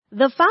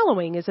The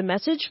following is a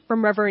message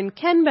from Reverend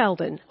Ken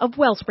Belden of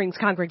WellSprings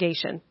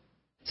Congregation.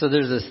 So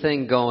there's this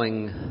thing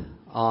going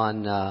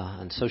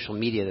on social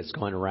media that's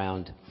going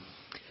around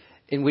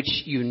in which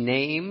you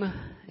name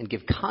and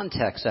give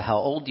context to how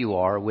old you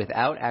are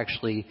without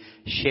actually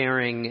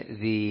sharing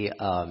the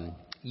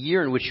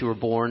year in which you were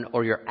born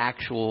or your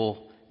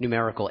actual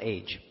numerical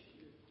age.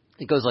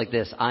 It goes like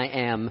this: I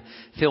am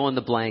fill in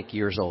the blank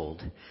years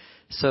old.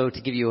 So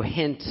to give you a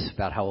hint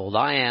about how old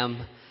I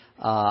am,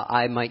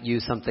 I might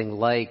use something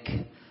like,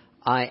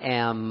 I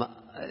am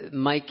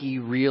Mikey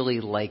really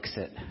likes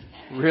it,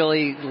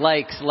 really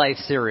likes Life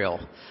cereal.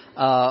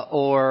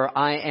 Or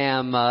I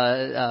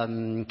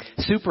am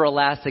super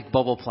elastic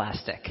bubble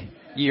plastic,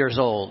 years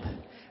old,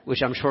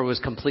 which I'm sure was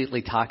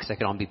completely toxic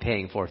and I'll be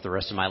paying for the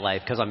rest of my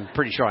life because I'm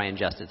pretty sure I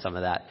ingested some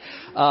of that.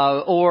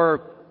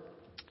 Or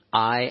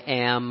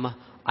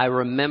I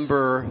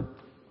remember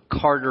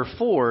Carter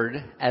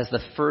Ford as the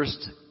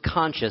first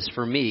conscious,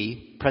 for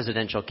me,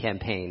 presidential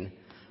campaign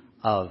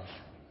of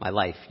my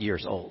life,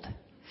 years old.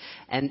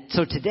 And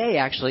so today,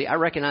 actually, I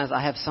recognize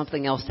I have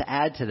something else to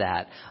add to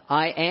that.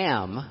 I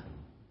am,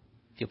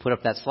 if you'll put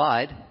up that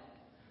slide,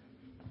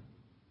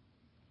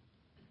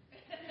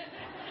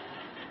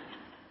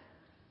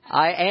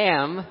 I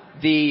am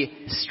the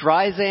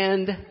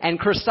Streisand and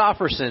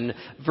Christopherson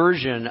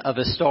version of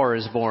A Star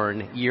is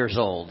Born, years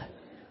old.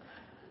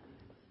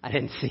 I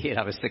didn't see it.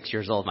 I was 6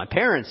 years old. My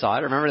parents saw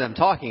it. I remember them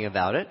talking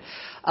about it.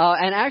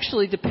 And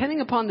actually,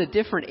 depending upon the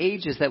different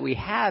ages that we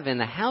have in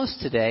the house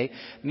today,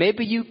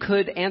 maybe you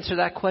could answer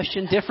that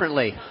question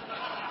differently.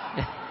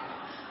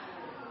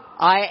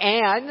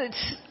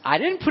 I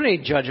didn't put any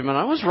judgment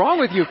on what's wrong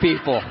with you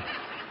people.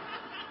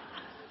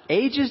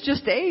 Age is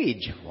just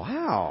age.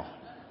 Wow.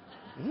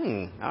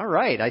 All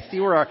right. I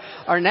see where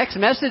our next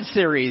message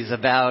series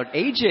about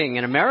aging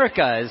in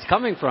America is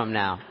coming from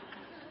now.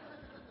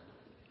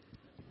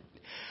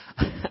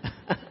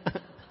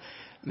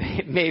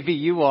 Maybe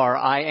you are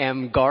I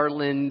am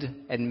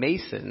Garland and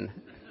Mason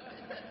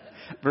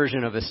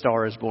version of A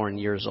Star is Born,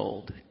 years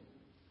old.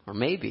 Or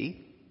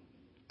maybe,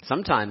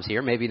 sometimes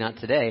here, maybe not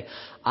today,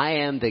 I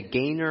am the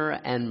Gaynor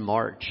and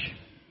March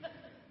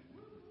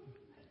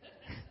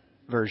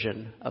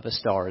version of A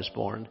Star is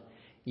Born,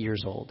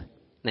 years old.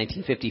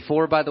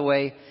 1954, by the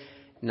way,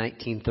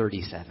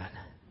 1937.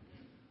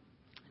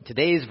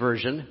 Today's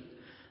version,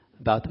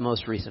 about the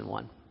most recent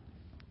one.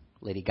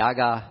 Lady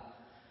Gaga,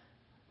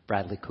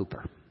 Bradley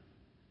Cooper.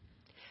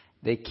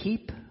 They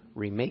keep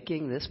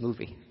remaking this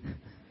movie.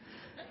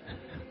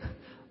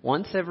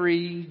 Once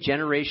every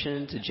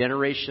generation to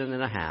generation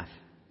and a half,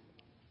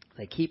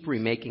 they keep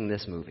remaking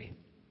this movie.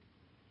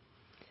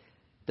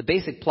 The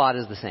basic plot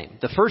is the same.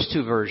 The first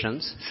two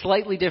versions,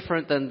 slightly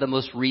different than the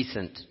most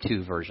recent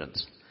two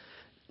versions.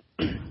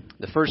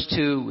 The first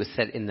two was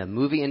set in the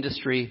movie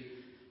industry.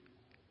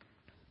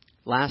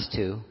 Last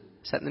two,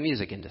 set in the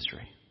music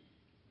industry.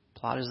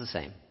 Plot is the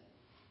same.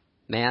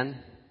 Man,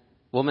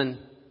 woman,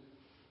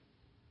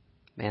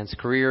 man's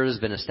career has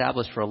been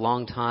established for a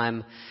long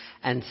time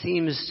and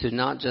seems to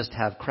not just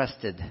have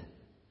crested,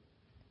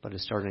 but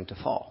is starting to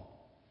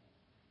fall.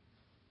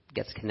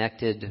 Gets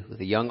connected with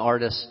a young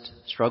artist,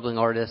 struggling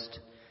artist.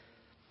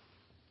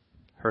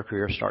 Her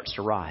career starts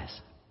to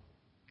rise.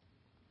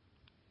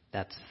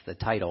 That's the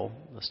title,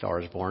 A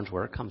Star is Born, is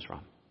where it comes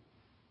from.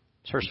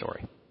 It's her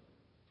story,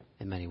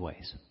 in many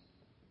ways.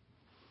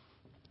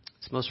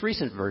 Its most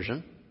recent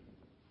version,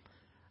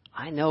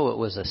 I know it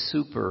was a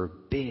super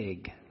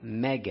big,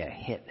 mega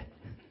hit.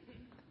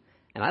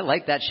 And I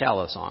like that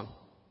Shallow song.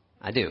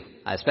 I do.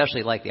 I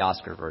especially like the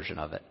Oscar version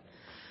of it.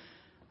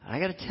 I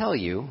got to tell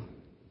you,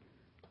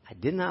 I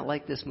did not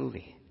like this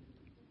movie.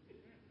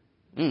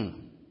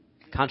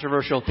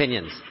 Controversial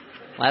opinions.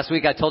 Last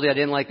week I told you I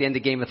didn't like the end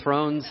of Game of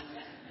Thrones.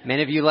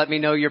 Many of you let me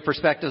know your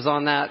perspectives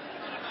on that.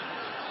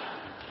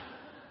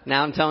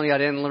 Now I'm telling you I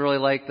didn't really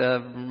like the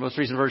most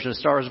recent version of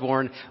Star is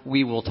Born.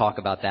 We will talk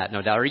about that,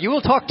 no doubt. Or you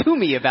will talk to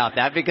me about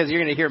that because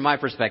you're going to hear my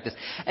perspectives.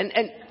 And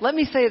let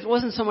me say it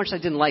wasn't so much I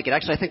didn't like it.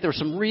 Actually, I think there were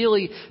some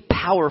really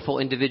powerful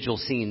individual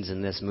scenes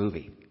in this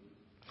movie.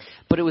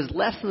 But it was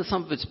less than the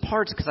sum of its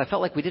parts because I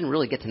felt like we didn't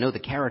really get to know the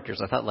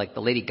characters. I felt like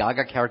the Lady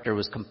Gaga character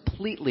was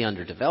completely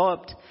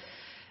underdeveloped.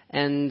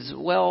 And,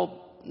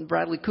 well,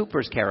 Bradley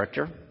Cooper's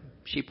character,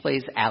 she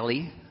plays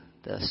Allie,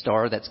 the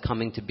star that's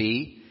coming to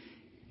be.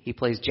 He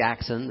plays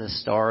Jackson, the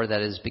star that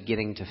is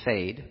beginning to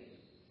fade.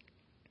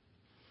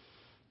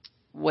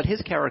 What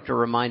his character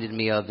reminded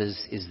me of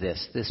is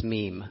this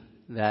meme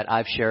that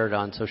I've shared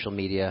on social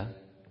media,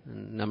 a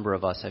number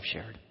of us have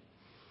shared.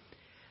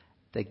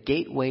 The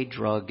gateway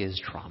drug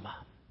is trauma.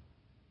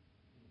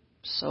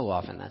 So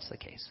often that's the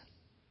case.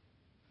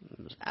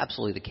 It was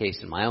absolutely the case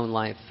in my own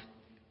life.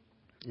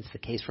 It's the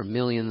case for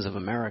millions of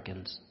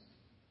Americans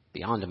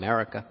beyond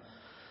America.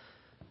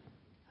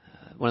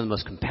 One of the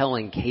most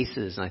compelling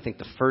cases, and I think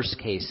the first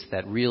case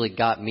that really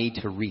got me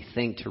to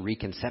rethink, to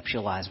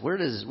reconceptualize, where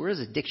does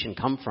addiction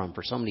come from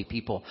for so many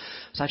people?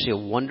 It's actually a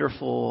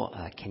wonderful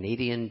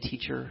Canadian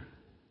teacher,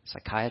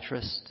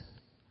 psychiatrist,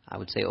 I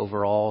would say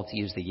overall, to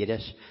use the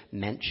Yiddish,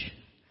 mensch.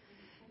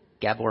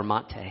 Gabor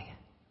Mate,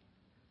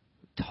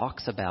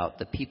 talks about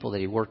the people that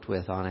he worked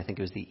with on, I think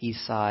it was the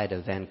east side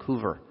of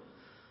Vancouver,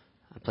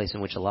 a place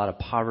in which a lot of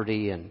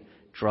poverty and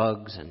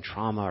drugs and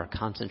trauma are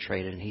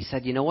concentrated. And he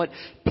said, you know what?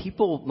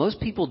 Most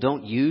people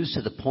don't use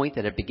to the point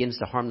that it begins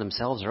to harm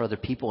themselves or other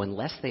people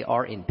unless they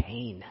are in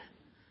pain.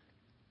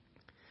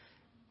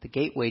 The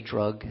gateway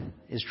drug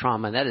is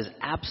trauma. And that is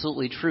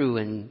absolutely true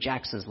in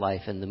Jackson's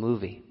life in the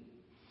movie.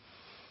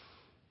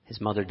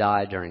 His mother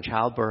died during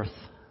childbirth.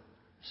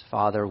 His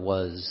father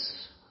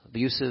was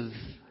abusive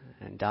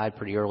and died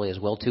pretty early as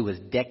well, too, was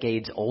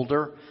decades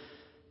older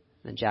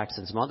than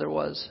Jackson's mother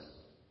was.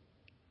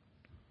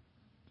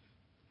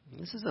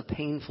 This is a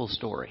painful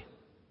story.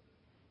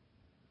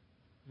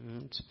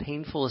 It's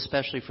painful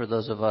especially for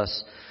those of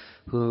us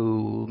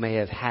who may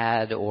have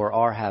had or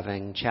are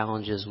having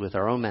challenges with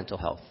our own mental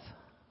health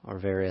or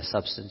various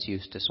substance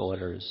use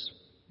disorders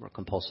or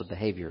compulsive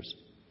behaviors.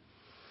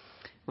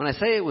 When I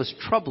say it was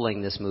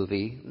troubling, this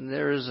movie,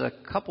 there's a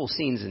couple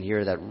scenes in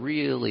here that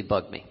really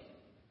bugged me.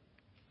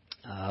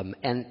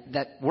 And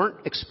that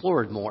weren't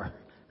explored more.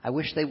 I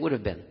wish they would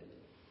have been.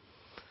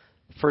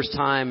 First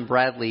time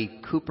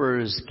Bradley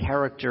Cooper's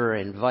character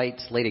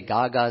invites Lady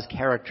Gaga's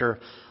character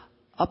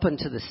up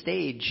onto the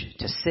stage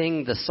to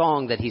sing the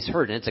song that he's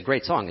heard. And it's a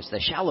great song. It's the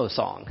Shallow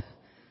song.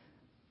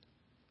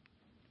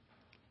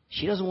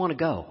 She doesn't want to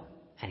go.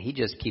 And he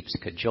just keeps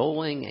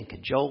cajoling and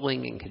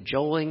cajoling and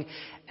cajoling.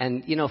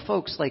 And, you know,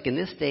 folks, like in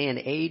this day and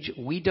age,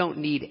 we don't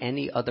need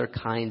any other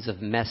kinds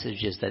of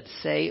messages that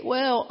say,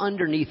 well,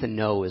 underneath a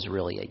no is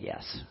really a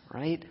yes,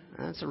 right?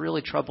 That's a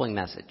really troubling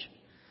message.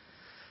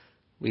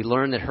 We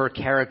learn that her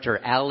character,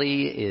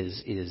 Allie,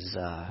 is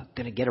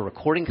going to get a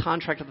recording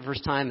contract for the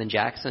first time. And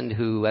Jackson,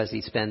 who, as he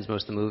spends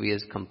most of the movie,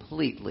 is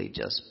completely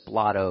just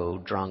blotto,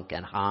 drunk,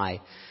 and high,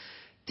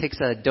 takes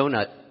a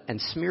donut and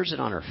smears it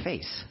on her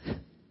face.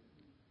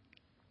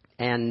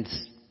 And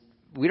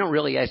we don't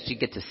really actually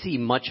get to see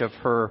much of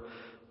her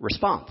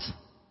response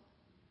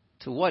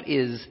to what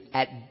is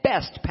at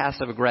best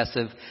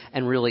passive-aggressive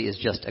and really is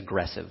just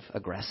aggressive.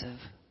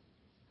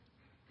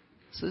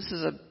 So this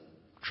is a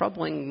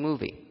troubling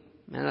movie.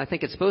 And I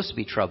think it's supposed to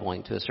be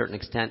troubling to a certain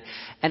extent.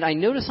 And I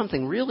noticed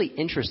something really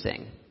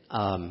interesting.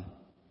 And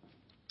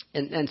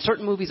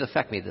certain movies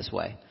affect me this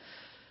way.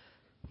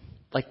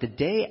 Like the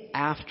day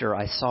after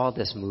I saw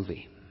this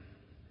movie,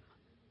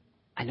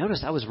 I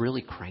noticed I was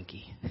really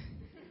cranky.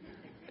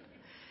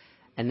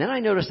 And then I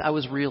noticed I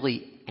was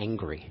really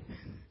angry.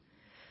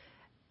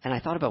 And I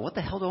thought about what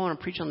the hell do I want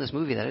to preach on this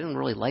movie that I didn't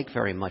really like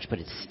very much, but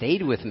it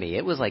stayed with me.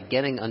 It was like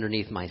getting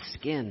underneath my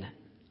skin.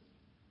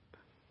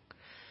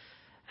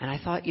 And I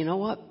thought, you know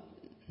what?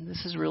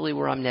 This is really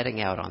where I'm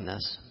netting out on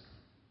this.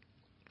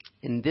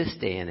 In this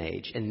day and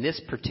age, in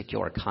this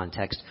particular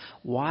context,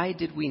 why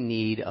did we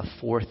need a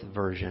fourth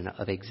version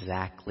of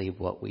exactly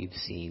what we've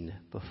seen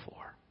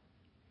before?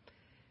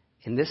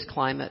 In this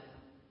climate,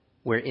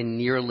 where in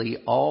nearly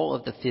all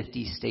of the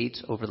 50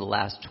 states over the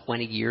last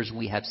 20 years,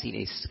 we have seen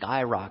a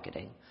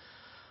skyrocketing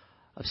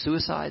of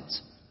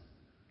suicides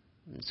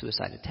and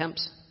suicide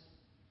attempts.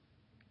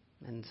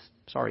 And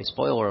sorry,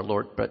 spoiler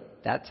alert, but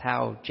that's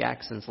how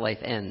Jackson's life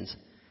ends,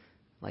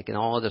 like in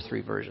all other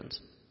three versions.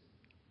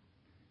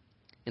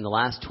 In the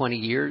last 20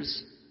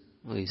 years,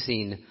 we've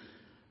seen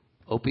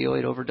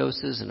opioid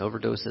overdoses and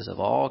overdoses of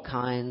all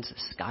kinds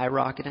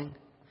skyrocketing.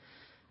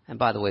 And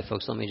by the way,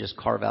 folks, let me just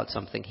carve out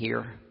something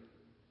here.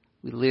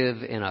 We live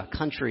in a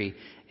country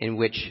in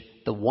which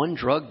the one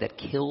drug that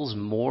kills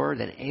more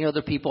than any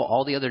other people,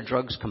 all the other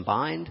drugs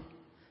combined,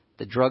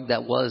 the drug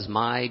that was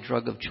my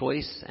drug of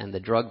choice and the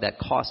drug that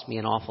cost me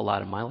an awful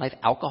lot in my life,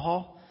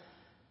 alcohol,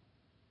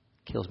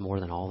 kills more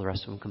than all the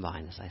rest of them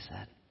combined, as I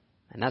said.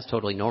 And that's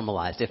totally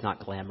normalized, if not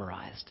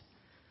glamorized.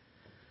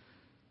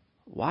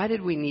 Why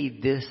did we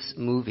need this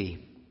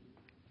movie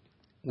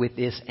with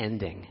this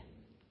ending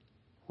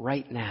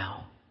right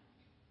now?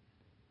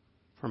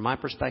 From my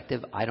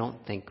perspective, I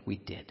don't think we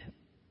did.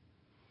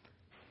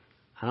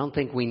 I don't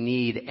think we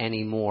need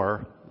any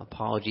more,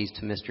 apologies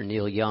to Mr.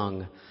 Neil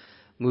Young,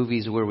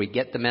 movies where we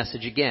get the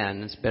message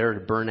again. It's better to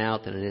burn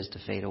out than it is to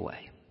fade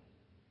away.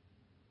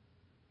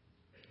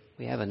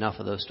 We have enough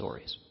of those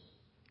stories.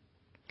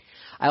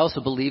 I also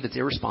believe it's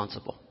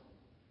irresponsible.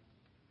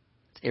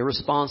 It's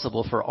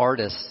irresponsible for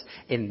artists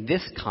in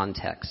this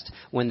context,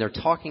 when they're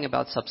talking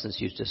about substance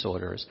use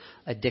disorders,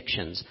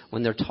 addictions,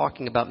 when they're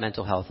talking about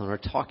mental health, when they're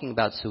talking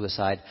about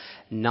suicide,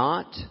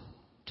 not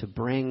to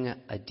bring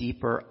a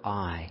deeper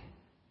eye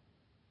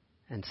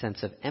and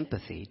sense of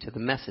empathy to the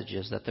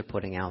messages that they're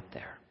putting out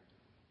there.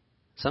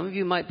 Some of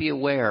you might be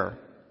aware,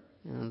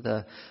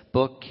 the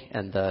book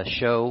and the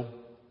show,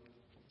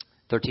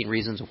 13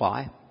 Reasons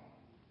Why,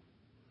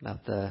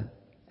 about the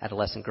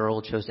adolescent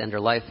girl who chose to end her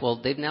life.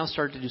 Well, they've now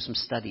started to do some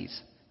studies.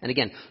 And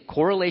again,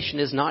 correlation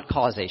is not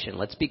causation.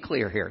 Let's be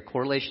clear here.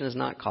 Correlation is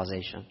not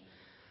causation.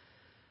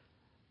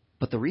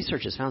 But the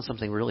research has found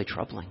something really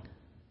troubling.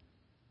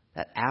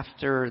 That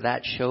after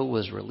that show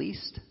was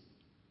released,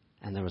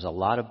 and there was a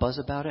lot of buzz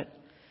about it,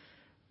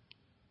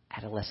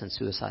 adolescent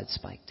suicide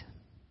spiked,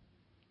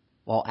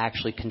 while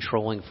actually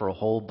controlling for a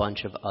whole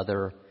bunch of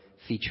other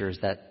features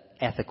that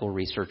ethical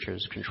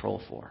researchers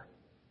control for.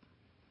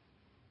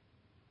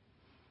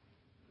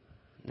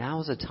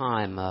 Now is a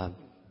time,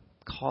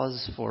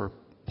 cause for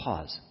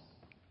pause.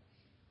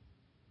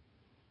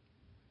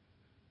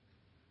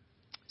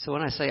 So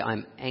when I say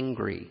I'm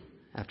angry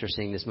after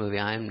seeing this movie,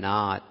 I am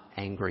not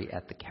angry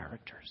at the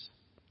characters.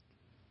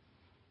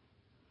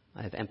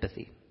 I have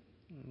empathy,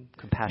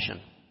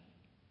 compassion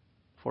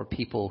for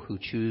people who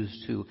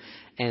choose to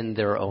end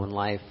their own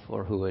life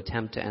or who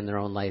attempt to end their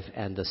own life,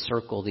 and the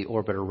circle, the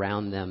orbit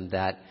around them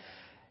that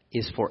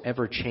is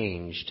forever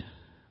changed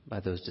by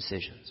those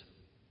decisions.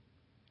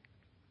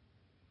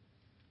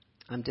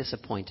 I'm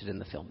disappointed in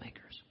the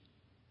filmmakers.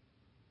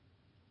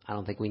 I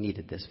don't think we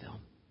needed this film.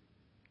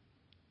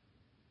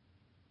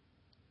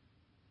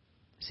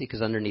 See,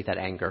 because underneath that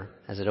anger,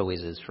 as it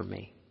always is for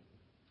me,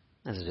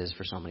 as it is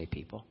for so many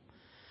people,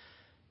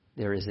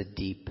 there is a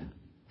deep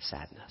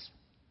sadness,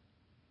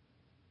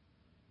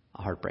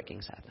 a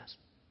heartbreaking sadness,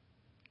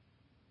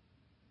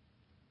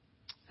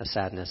 a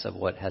sadness of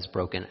what has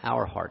broken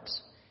our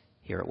hearts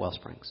here at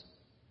WellSprings.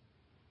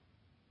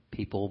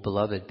 People,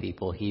 beloved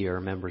people here,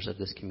 members of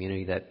this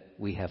community that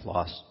we have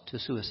lost to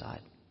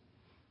suicide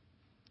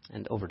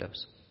and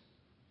overdose.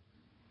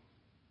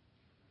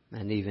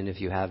 And even if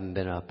you haven't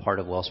been a part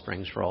of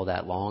WellSprings for all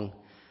that long,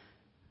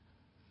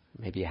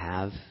 maybe you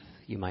have,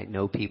 you might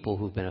know people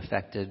who've been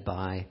affected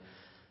by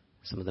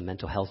some of the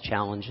mental health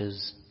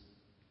challenges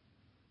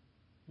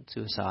and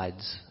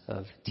suicides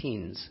of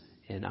teens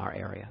in our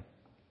area.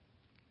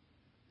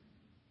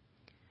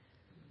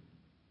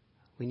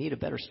 We need a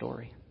better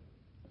story.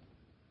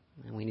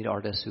 And we need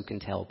artists who can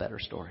tell better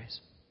stories.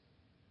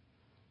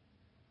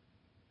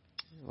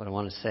 What I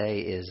want to say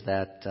is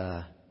that,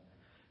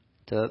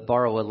 to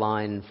borrow a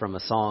line from a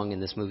song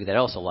in this movie that I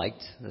also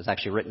liked, it was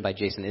actually written by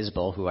Jason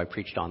Isbell, who I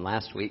preached on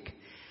last week,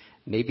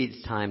 maybe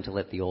it's time to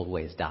let the old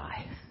ways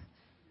die.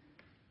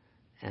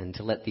 And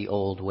to let the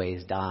old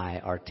ways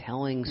die are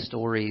telling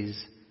stories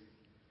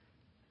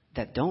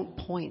that don't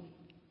point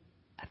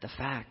at the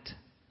fact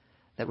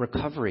that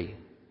recovery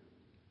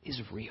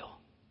is real.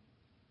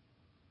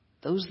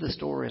 Those are the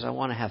stories I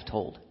want to have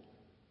told.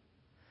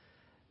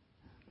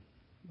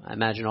 I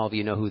imagine all of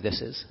you know who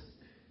this is.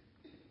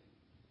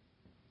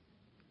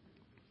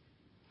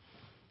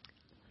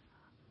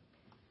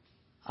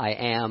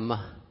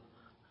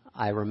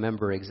 I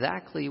remember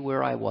exactly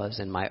where I was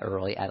in my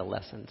early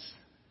adolescence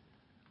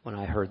when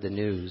I heard the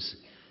news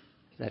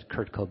that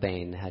Kurt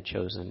Cobain had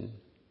chosen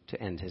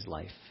to end his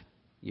life,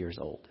 years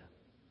old.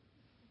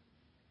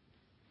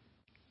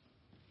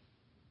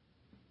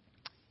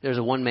 There's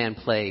a one-man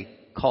play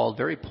called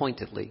very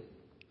pointedly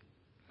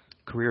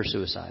Career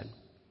Suicide.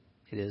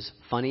 It is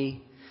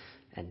funny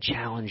and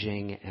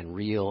challenging and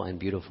real and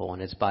beautiful,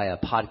 and it's by a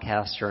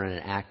podcaster and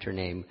an actor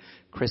named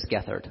Chris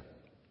Gethard.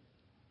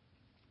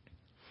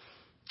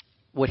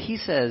 What he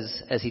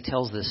says as he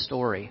tells this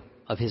story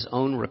of his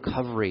own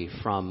recovery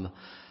from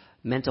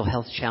mental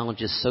health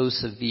challenges so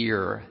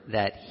severe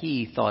that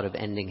he thought of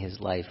ending his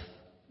life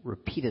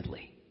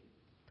repeatedly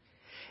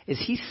is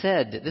he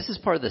said, this is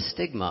part of the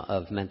stigma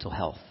of mental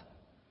health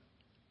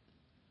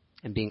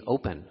and being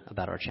open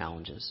about our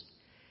challenges,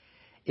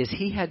 is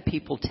he had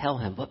people tell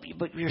him,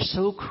 but you're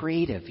so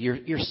creative.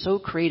 You're so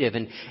creative.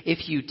 And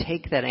if you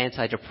take that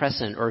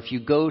antidepressant or if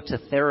you go to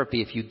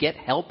therapy, if you get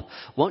help,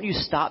 won't you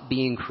stop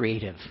being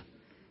creative?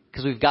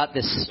 Because we've got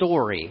this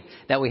story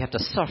that we have to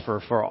suffer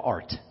for our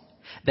art,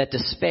 that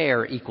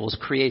despair equals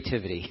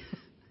creativity.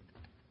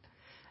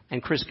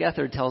 And Chris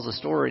Gethard tells a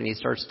story, and he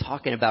starts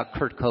talking about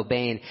Kurt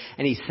Cobain,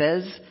 and he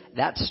says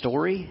that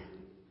story,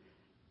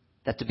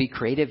 that to be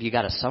creative you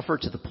got to suffer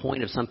to the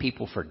point of some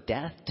people for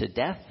death,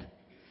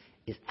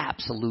 is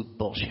absolute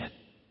bullshit.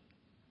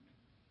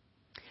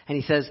 And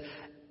he says,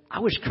 I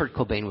wish Kurt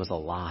Cobain was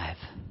alive.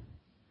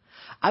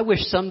 I wish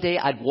someday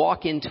I'd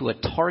walk into a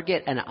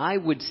Target and I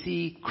would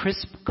see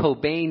Chris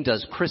Cobain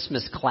does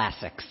Christmas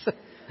classics.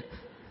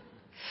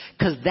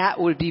 Because that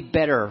would be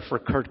better for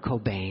Kurt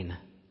Cobain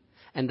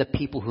and the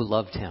people who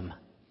loved him.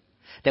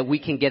 That we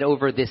can get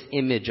over this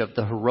image of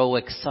the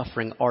heroic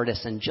suffering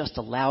artist and just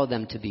allow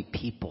them to be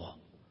people.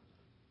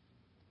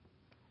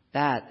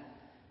 That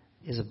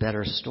is a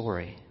better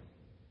story.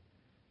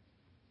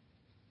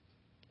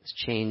 It's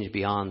change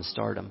beyond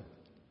stardom.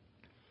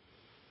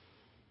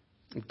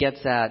 It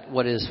gets at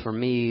what is for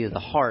me the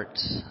heart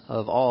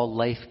of all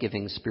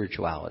life-giving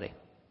spirituality.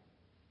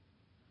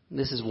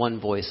 This is one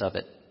voice of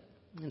it.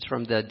 It's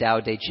from the Tao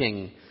Te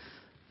Ching,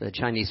 the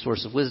Chinese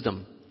source of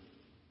wisdom,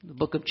 the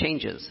Book of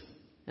Changes.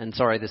 And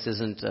sorry, this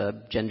isn't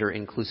a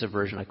gender-inclusive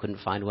version. I couldn't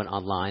find one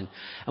online.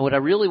 And what I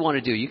really want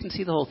to do, you can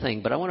see the whole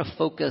thing, but I want to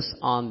focus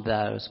on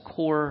those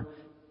core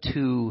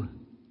two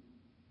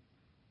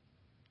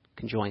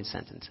conjoined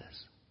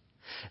sentences.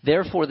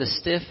 Therefore, the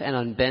stiff and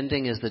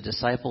unbending is the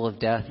disciple of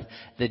death.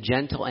 The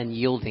gentle and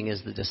yielding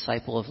is the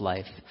disciple of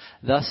life.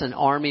 Thus, an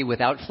army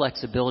without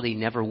flexibility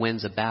never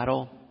wins a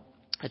battle.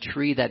 A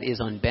tree that is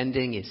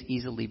unbending is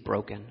easily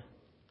broken.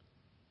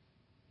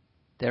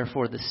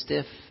 Therefore, the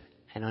stiff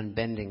and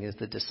unbending is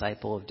the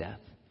disciple of death.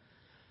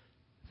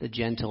 The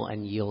gentle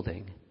and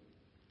yielding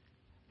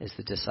is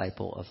the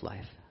disciple of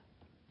life.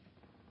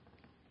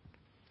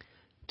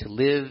 To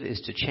live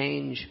is to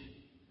change,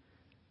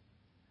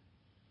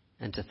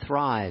 and to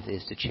thrive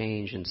is to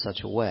change in such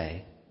a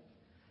way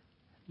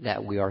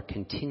that we are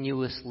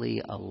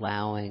continuously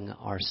allowing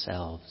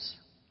ourselves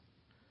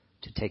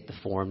to take the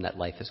form that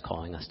life is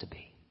calling us to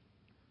be.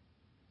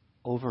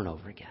 Over and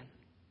over again.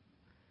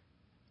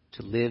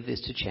 To live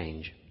is to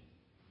change,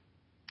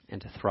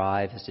 and to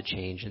thrive is to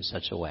change in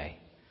such a way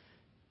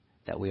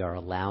that we are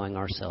allowing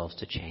ourselves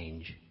to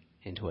change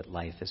into what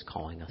life is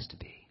calling us to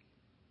be.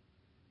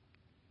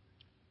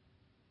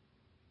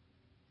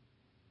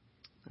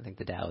 I think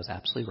the Tao is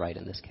absolutely right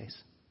in this case.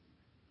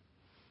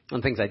 One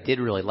of the things I did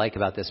really like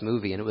about this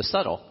movie, and it was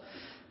subtle,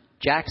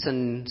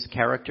 Jackson's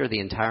character, the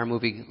entire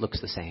movie,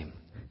 looks the same.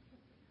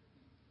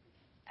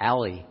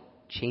 Allie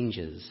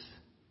changes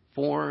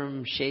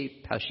form,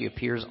 shape, how she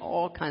appears,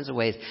 all kinds of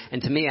ways.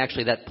 And to me,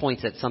 actually, that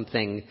points at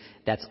something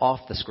that's off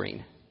the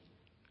screen.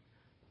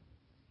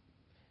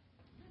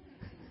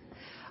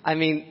 I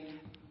mean,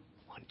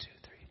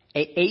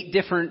 8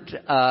 different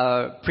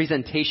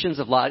presentations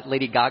of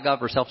Lady Gaga of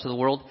herself to the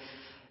world.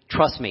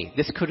 Trust me,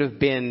 this could have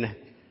been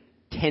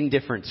 10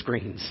 different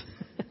screens.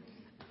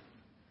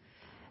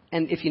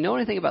 And if you know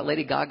anything about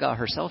Lady Gaga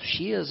herself,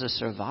 she is a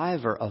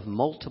survivor of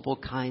multiple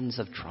kinds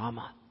of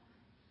trauma.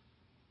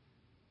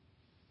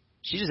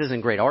 She just isn't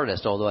a great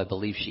artist, although I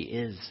believe she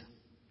is.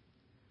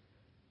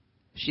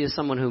 She is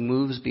someone who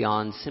moves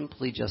beyond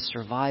simply just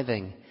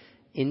surviving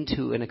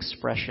into an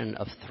expression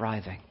of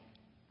thriving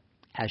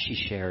as she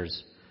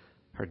shares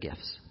her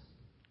gifts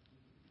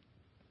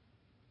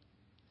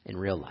in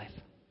real life.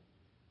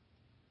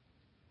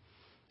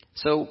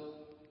 So,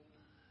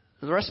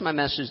 the rest of my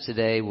message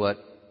today, what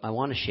I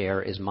want to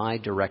share is my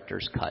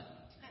director's cut.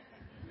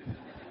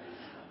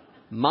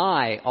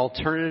 My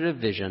alternative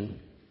vision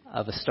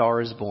of A Star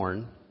is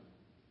Born,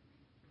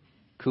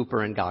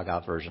 Cooper and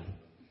Gaga version.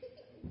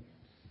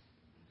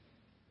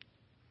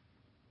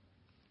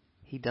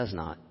 He does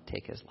not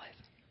take his life.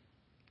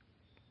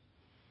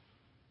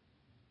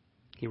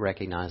 He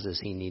recognizes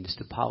he needs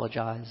to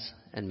apologize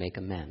and make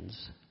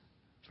amends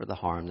for the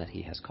harm that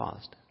he has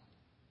caused.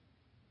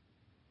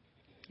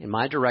 In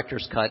my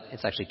director's cut,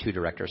 it's actually 2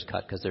 director's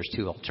cut because there's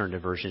 2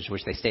 alternative versions in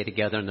which they stay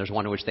together and there's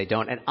one in which they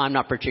don't, and I'm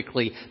not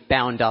particularly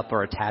bound up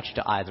or attached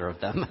to either of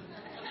them.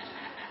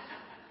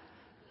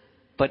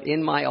 But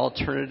in my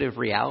alternative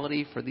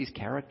reality for these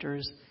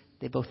characters,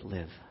 they both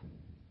live.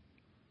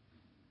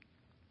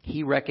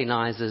 He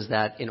recognizes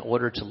that in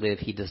order to live,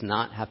 he does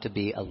not have to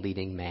be a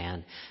leading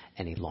man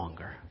any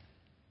longer.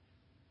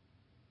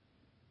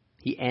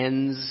 He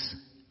ends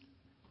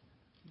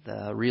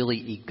the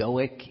really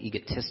egoic,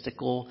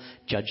 egotistical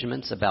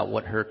judgments about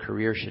what her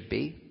career should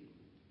be.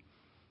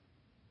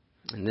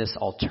 In this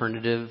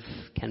alternative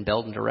Ken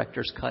Belden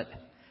director's cut,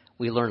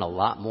 we learn a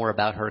lot more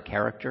about her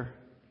character,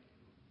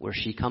 where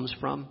she comes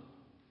from,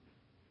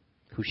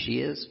 who she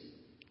is.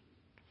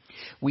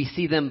 We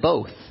see them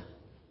both,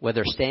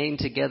 whether staying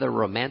together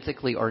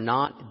romantically or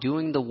not,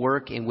 doing the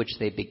work in which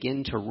they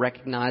begin to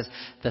recognize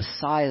the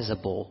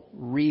sizable,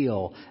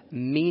 real,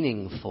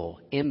 meaningful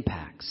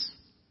impacts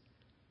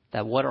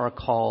that what are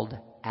called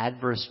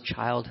adverse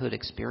childhood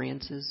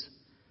experiences,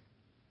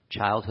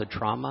 childhood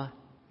trauma,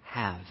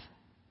 have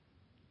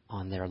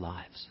on their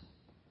lives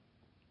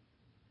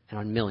and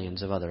on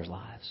millions of others'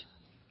 lives.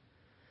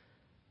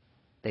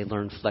 They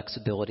learn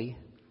flexibility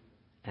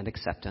and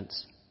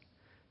acceptance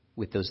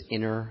with those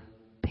inner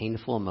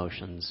painful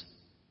emotions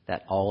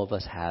that all of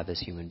us have as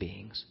human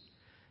beings,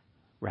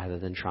 rather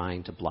than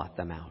trying to blot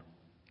them out.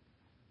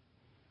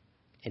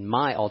 In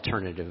my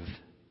alternative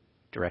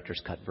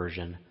director's cut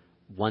version,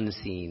 one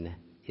scene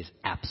is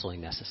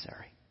absolutely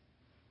necessary.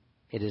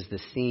 It is the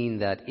scene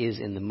that is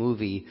in the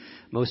movie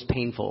most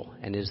painful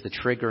and is the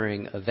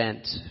triggering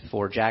event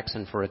for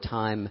Jackson for a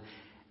time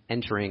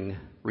entering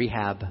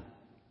rehab.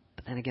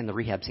 But then again, the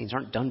rehab scenes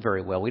aren't done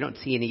very well. We don't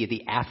see any of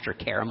the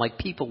aftercare. I'm like,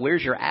 people,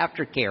 where's your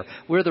aftercare?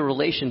 Where are the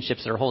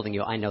relationships that are holding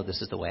you? I know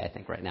this is the way I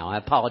think right now. I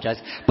apologize.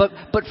 But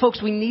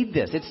folks, we need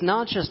this. It's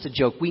not just a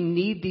joke. We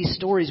need these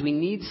stories. We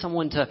need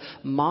someone to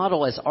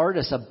model as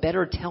artists a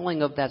better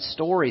telling of that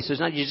story. So it's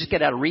not you just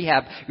get out of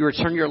rehab, you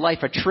return to your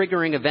life, a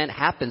triggering event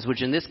happens,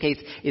 which in this case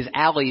is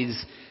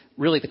Allie's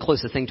really the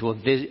closest thing to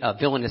a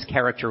villainous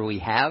character we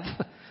have,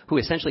 who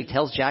essentially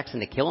tells Jackson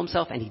to kill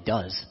himself, and he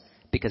does,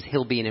 because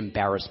he'll be an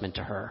embarrassment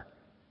to her.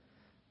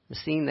 The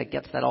scene that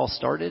gets that all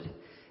started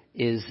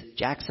is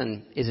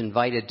Jackson is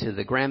invited to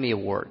the Grammy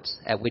Awards,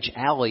 at which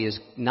Allie is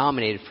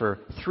nominated for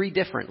 3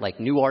 different,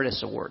 New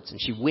Artist Awards,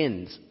 and she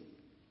wins.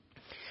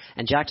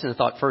 And Jackson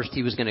thought first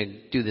he was going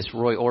to do this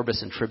Roy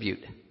Orbison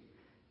tribute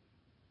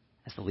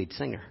as the lead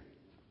singer.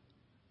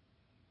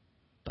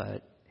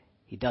 But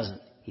he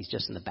doesn't. He's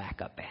just in the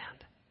backup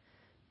band.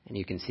 And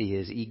you can see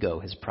his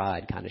ego, his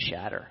pride kind of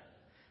shatter.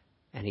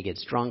 And he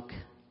gets drunk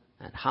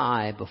and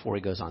high before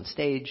he goes on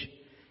stage.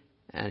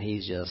 And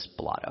he's just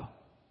blotto,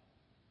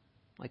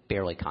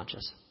 barely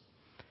conscious.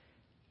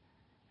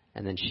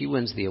 And then she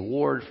wins the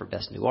award for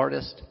Best New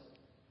Artist.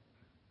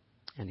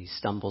 And he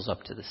stumbles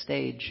up to the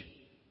stage.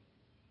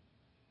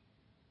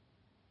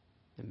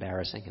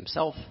 embarrassing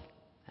himself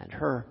and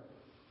her,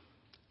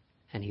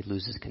 and he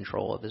loses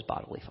control of his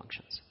bodily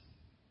functions.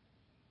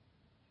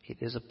 It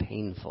is a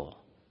painful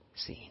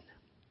scene.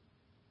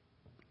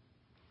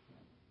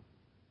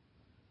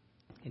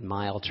 In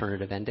my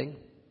alternative ending,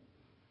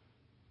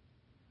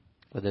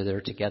 whether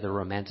they're together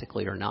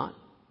romantically or not,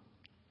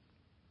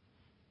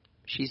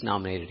 she's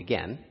nominated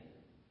again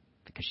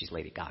because she's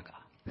Lady Gaga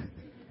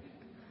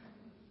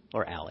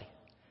or Ally.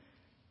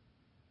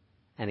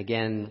 And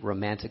again,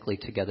 romantically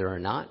together or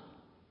not,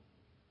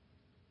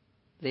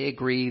 they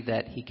agree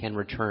that he can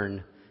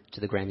return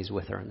to the Grammys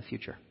with her in the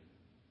future.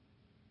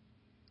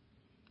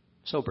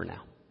 Sober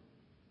now.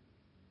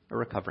 A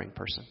recovering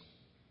person.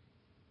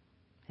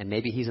 And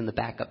maybe he's in the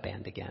backup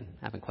band again.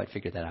 I haven't quite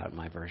figured that out in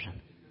my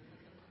version.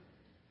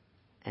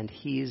 And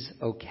he's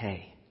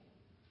okay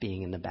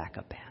being in the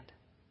backup band.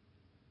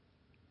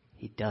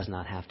 He does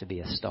not have to be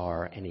a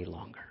star any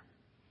longer.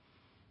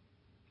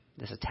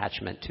 This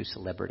attachment to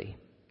celebrity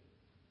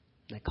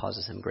that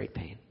causes him great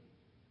pain.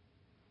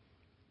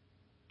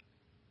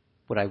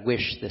 What I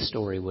wish this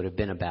story would have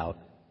been about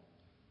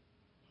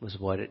was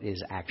what it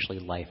is actually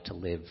like to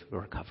live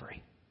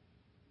recovery.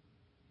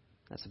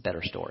 That's a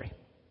better story.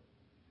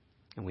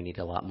 And we need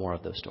a lot more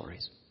of those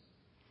stories.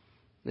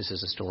 This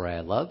is a story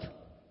I love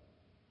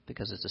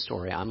because it's a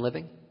story I'm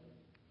living.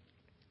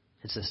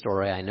 It's a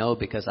story I know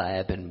because I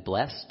have been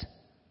blessed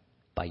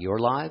by your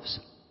lives,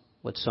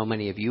 what so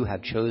many of you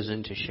have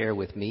chosen to share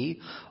with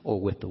me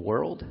or with the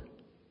world.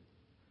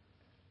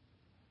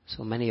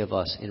 So many of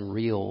us in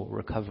real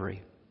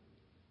recovery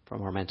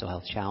from our mental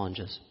health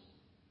challenges,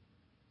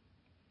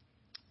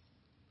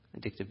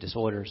 addictive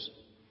disorders,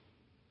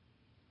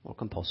 or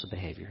compulsive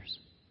behaviors.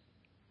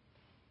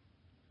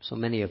 So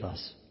many of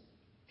us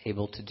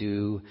able to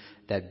do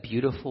that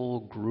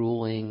beautiful,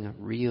 grueling,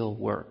 real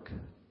work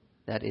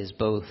that is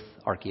both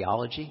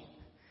archaeology,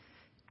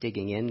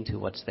 digging into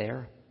what's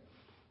there,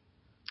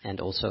 and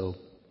also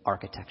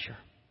architecture,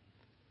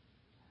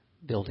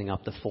 building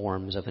up the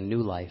forms of a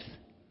new life,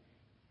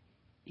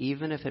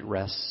 even if it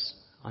rests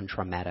on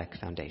traumatic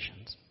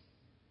foundations.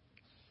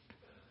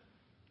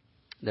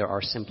 There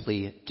are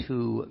simply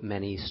too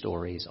many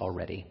stories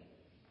already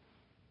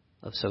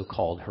of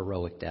so-called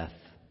heroic death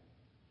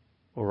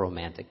or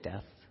romantic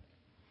death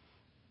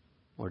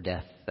or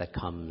death that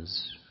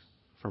comes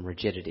from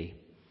rigidity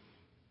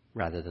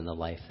rather than the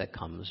life that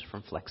comes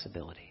from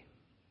flexibility.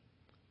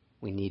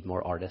 We need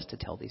more artists to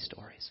tell these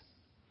stories.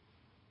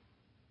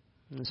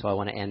 And so I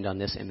want to end on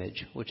this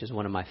image, which is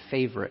one of my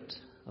favorite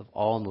of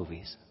all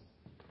movies.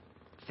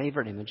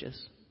 Favorite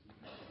images.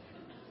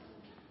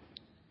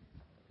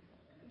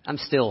 I'm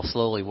still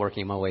slowly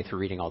working my way through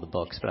reading all the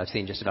books, but I've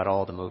seen just about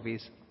all the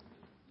movies.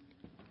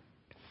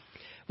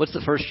 What's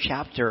the first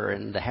chapter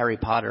in the Harry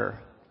Potter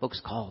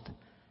books called?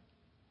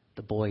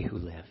 The Boy Who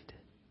Lived.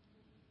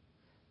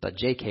 But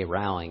J.K.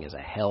 Rowling is a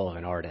hell of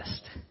an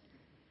artist.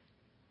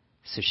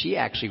 So she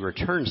actually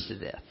returns to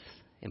this,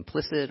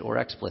 implicit or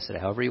explicit,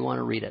 however you want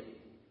to read it,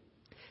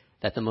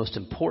 that the most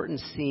important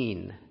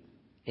scene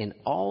in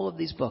all of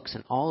these books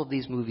and all of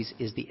these movies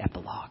is the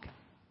epilogue.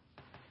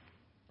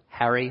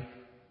 Harry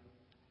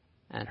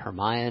and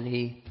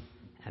Hermione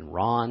and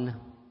Ron,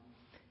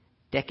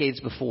 decades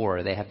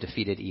before they have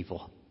defeated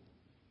evil.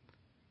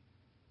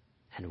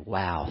 And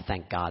wow,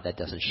 thank God that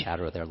doesn't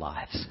shatter their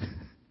lives.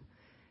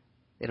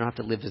 They don't have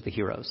to live as the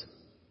heroes.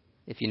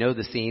 If you know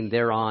the scene,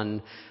 they're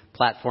on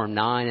platform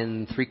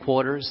 9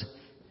 3/4,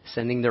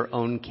 sending their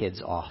own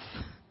kids off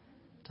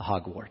to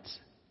Hogwarts.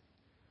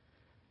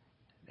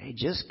 They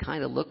just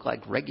kind of look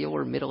like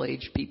regular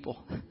middle-aged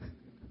people.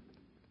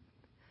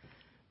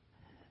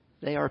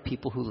 They are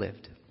people who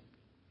lived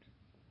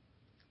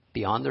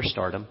beyond their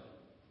stardom,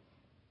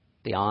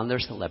 beyond their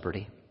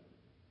celebrity,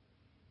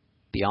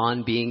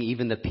 beyond being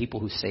even the people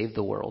who saved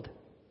the world.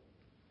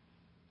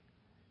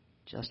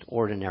 Just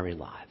ordinary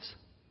lives.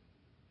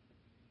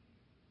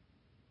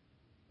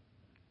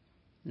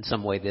 In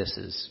some way, this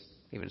is,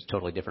 even it's a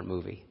totally different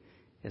movie,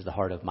 is the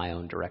heart of my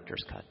own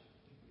director's cut.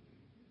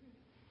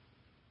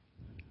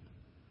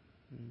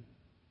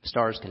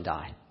 Stars can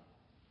die.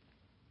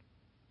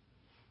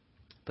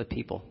 But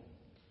people,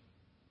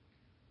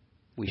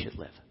 we should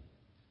live.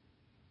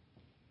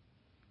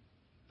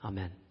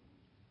 Amen.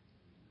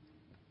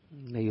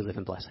 May you live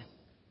in blessing.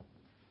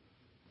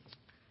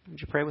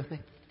 Would you pray with me?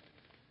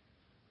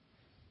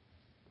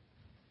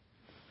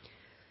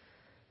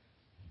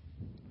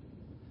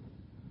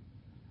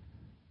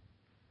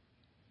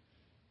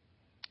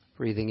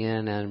 Breathing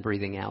in and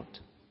breathing out.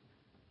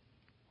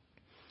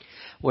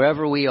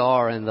 Wherever we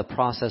are in the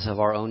process of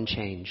our own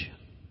change,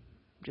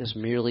 just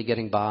merely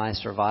getting by,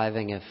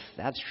 surviving, if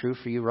that's true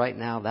for you right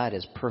now, that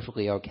is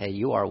perfectly okay.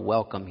 You are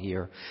welcome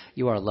here.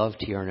 You are loved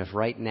here. And if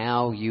right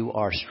now you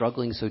are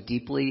struggling so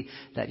deeply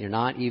that you're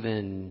not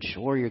even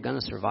sure you're going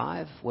to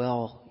survive,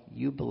 well,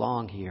 you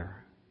belong here.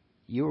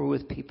 You are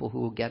with people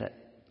who will get it.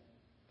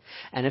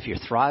 And if you're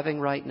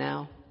thriving right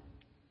now,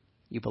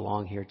 you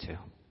belong here too.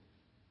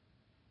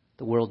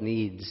 The world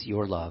needs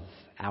your love,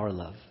 our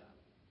love,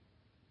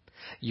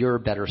 your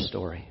better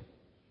story.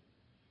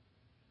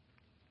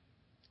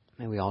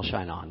 May we all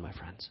shine on, my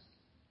friends.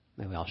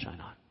 May we all shine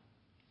on.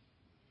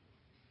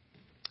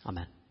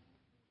 Amen.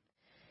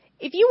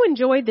 If you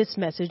enjoyed this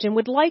message and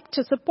would like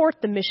to support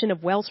the mission of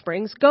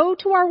WellSprings, go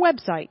to our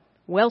website,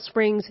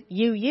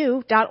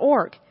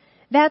 wellspringsuu.org.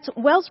 That's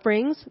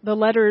WellSprings, the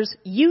letters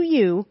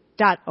uu.org.